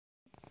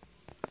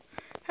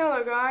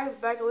Hello guys,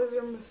 back at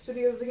Lizard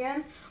Studios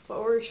again.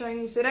 What we're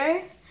showing you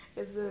today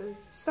is the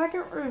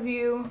second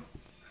review,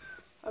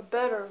 a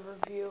better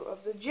review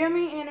of the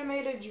Gemmy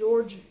animated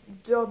George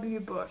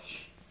W.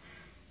 Bush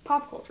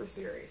pop culture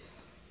series.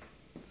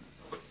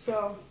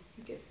 So,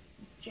 get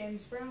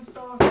James Brown's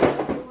box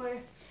out of the way.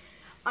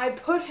 I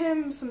put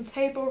him some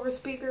tape over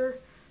speaker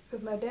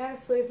because my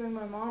dad's sleeping,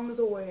 my mom is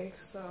awake,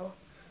 so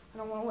I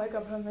don't want to wake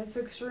up him. It's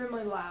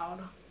extremely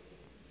loud.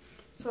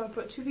 So I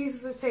put 2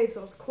 pieces of tape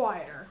so it's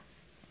quieter.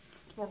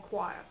 More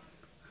quiet.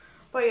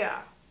 But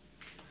yeah.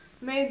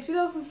 Made in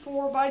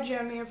 2004 by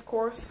Gemmy, of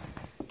course.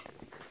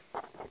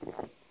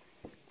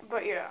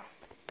 But yeah.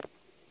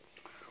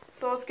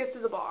 So let's get to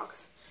the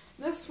box.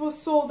 This was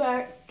sold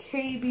at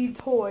KB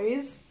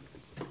Toys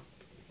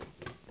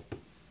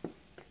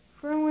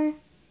for only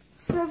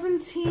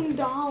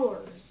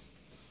 $17.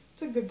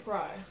 It's a good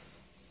price.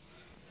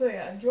 So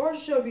yeah,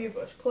 George W.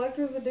 Bush,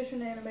 Collector's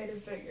Edition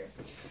animated figure.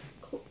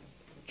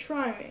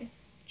 Try me.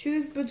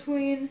 Choose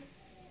between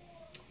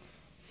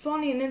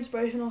funny and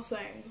inspirational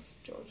sayings.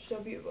 George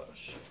W.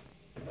 Bush.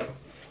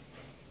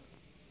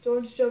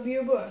 George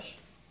W. Bush.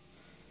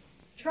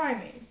 Try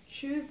me.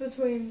 Choose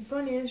between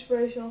funny and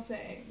inspirational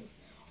sayings.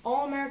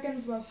 All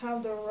Americans must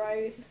have the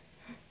right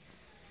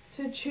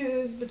to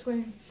choose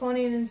between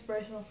funny and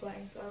inspirational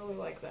sayings. I really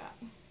like that.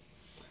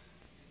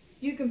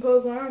 You can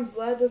pose my arms.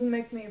 That doesn't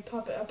make me a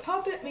puppet. A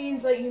puppet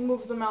means that you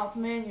move the mouth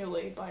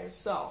manually by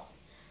yourself.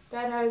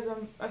 That has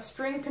a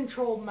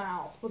string-controlled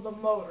mouth with a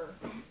motor.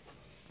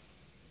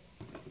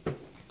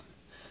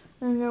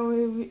 And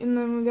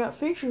then we got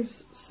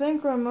features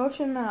synchro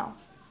motion mouth.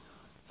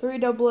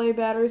 3 AA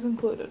batteries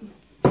included.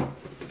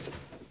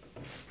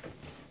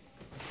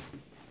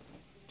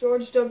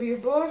 George W.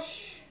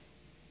 Bush.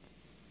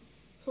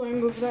 So let me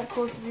move that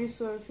close to you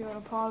so if you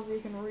want to pause you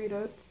can read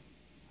it.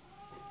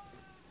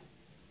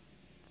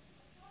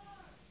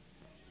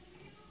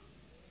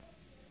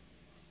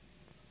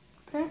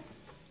 Okay.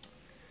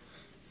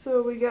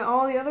 So we got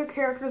all the other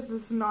characters.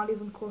 This is not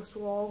even close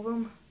to all of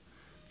them.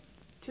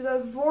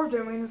 2004,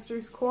 Gemmy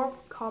Industries Corp.,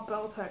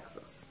 Coppell,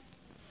 Texas.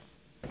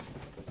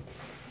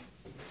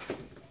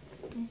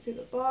 You see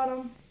the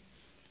bottom.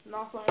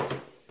 Not on it.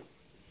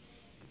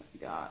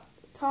 We got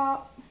the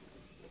top.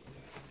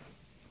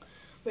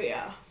 But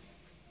yeah.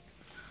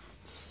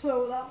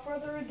 So without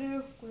further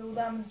ado, we will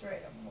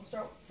demonstrate them. We'll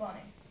start with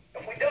funny.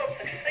 If we don't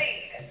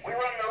succeed, we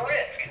run the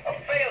risk of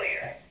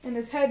failure. And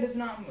his head does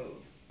not move.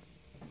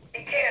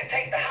 He can't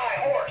take the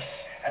high horse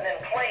and then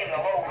claim the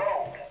low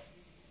road.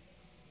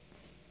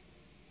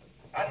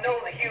 I know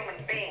the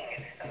human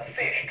being and the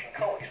fish can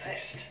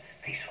coexist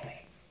peacefully.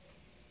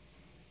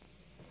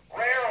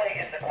 Rarely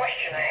is the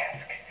question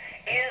asked,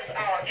 is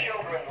our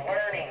children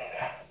learning?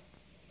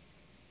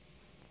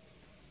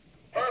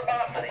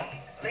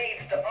 Verbosity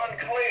leads to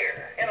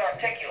unclear,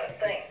 inarticulate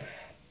things.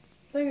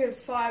 I think it's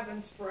 5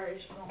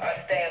 inspirational.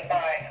 I stand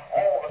by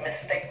all the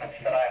misstatements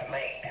that I've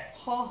made.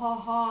 Ha ha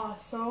ha,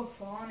 so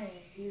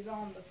funny. He's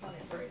on the funny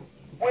phrases.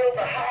 Will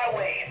the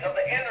highways of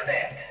the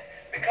internet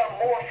become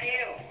more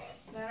few?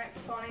 That ain't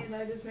funny,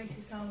 that just makes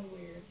you sound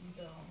weird and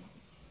dumb.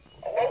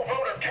 A low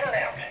voter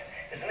turnout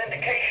is an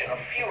indication of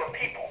fewer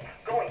people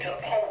going to the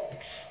polls.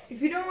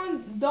 If you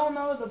don't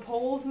know what the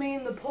polls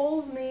mean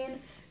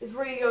is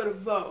where you go to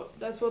vote.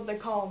 That's what they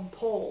call them,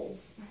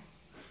 polls.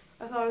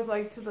 I thought it was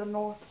like to the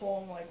North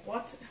Pole. I'm like,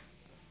 what?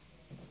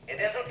 It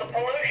isn't the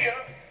pollution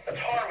that's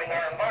harming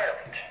our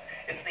environment.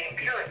 It's the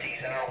impurities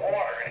in our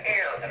water and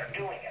air that are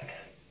doing it.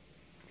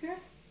 Okay.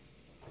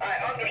 I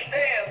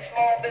understand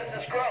small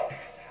business growth.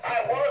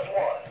 I was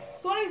one.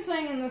 So what he's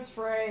saying in this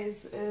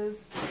phrase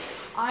is,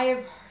 I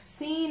have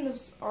seen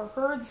or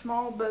heard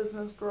small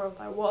business growth.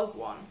 I was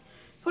one.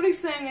 So what he's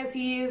saying is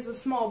he is a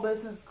small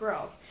business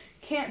growth.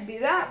 Can't be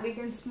that. You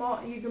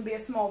can be a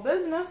small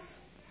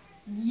business.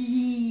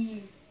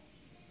 Yee.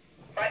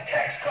 My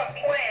tax cut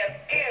plan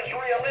is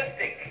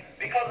realistic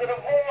because it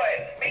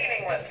avoids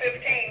meaningless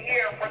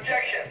 15-year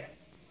projections.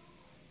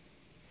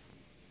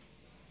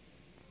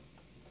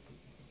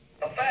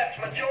 The vast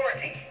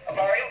majority of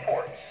our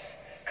imports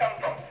come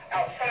from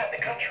outside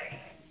the country.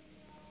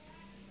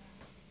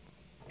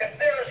 If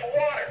there is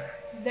water,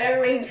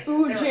 there is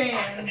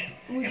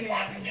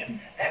oxygen.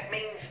 That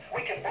means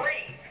we can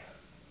breathe.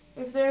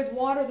 If there's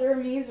water, there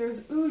means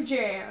there's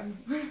oxygen.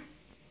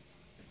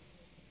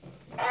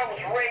 I was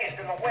raised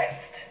in the West.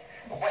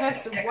 It's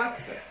West of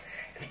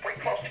Texas. It's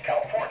pretty close to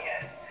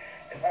California.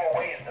 In more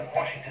ways than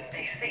Washington,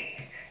 D.C.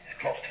 is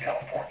close to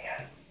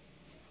California.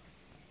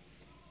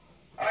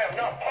 I am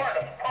not part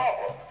of the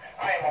problem.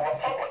 I am a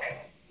Republican.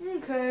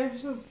 Okay,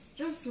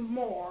 just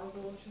more,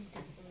 but let's just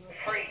get through it.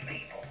 Free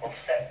people will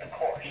set the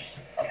course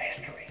of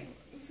history.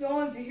 So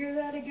once you hear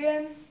that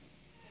again,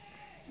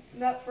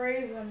 that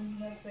phrase, and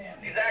that's it.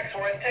 These acts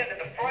were intended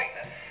to frighten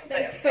us.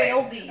 They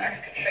failed thee.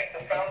 Acts can shake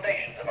the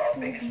foundations of our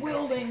biggest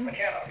wielding. but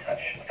cannot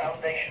touch the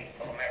foundations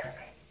of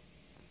America.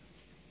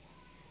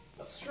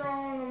 A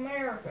strong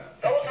America.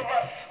 Those of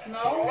us who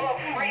love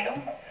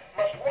freedom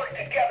must work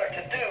together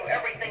to do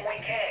everything we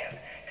can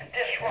to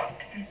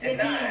disrupt,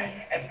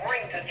 deny, and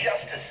bring to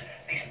justice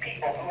these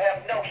people who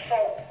have no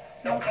soul,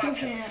 no No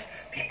conscience,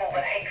 conscience. people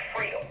that hate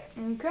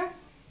freedom. Okay.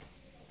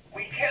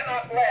 We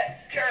cannot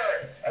let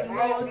terrorists and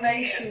rogue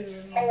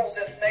nations hold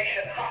this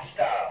nation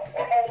hostile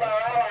or hold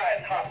our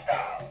allies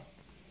hostile.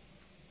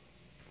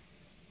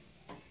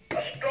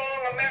 A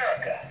strong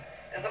America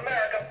is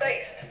America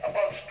based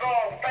upon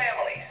strong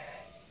families.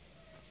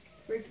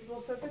 Free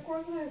people set the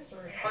course of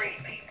history. Free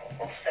people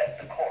will set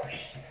the course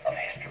of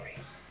history.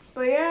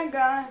 But yeah,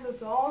 guys,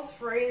 that's all his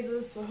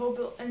phrases. So hope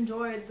you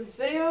enjoyed this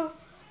video.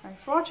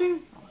 Thanks for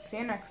watching. I'll see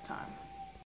you next time.